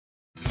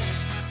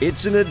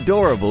It's an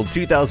adorable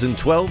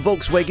 2012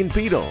 Volkswagen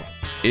Beetle.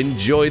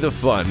 Enjoy the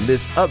fun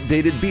this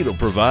updated Beetle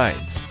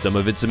provides. Some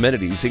of its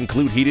amenities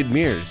include heated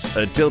mirrors,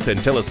 a tilt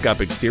and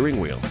telescopic steering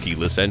wheel,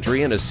 keyless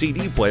entry, and a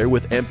CD player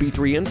with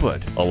MP3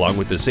 input, along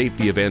with the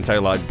safety of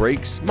anti-lock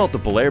brakes,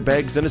 multiple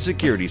airbags, and a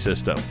security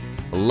system.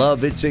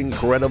 Love its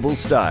incredible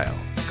style,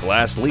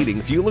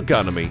 class-leading fuel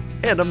economy,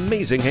 and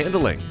amazing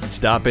handling.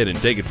 Stop in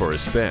and take it for a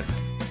spin.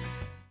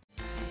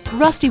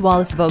 Rusty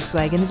Wallace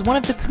Volkswagen is one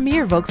of the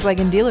premier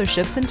Volkswagen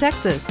dealerships in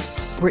Texas.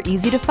 We're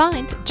easy to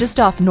find just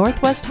off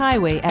Northwest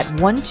Highway at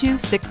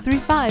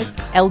 12635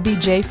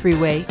 LBJ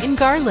Freeway in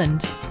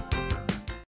Garland.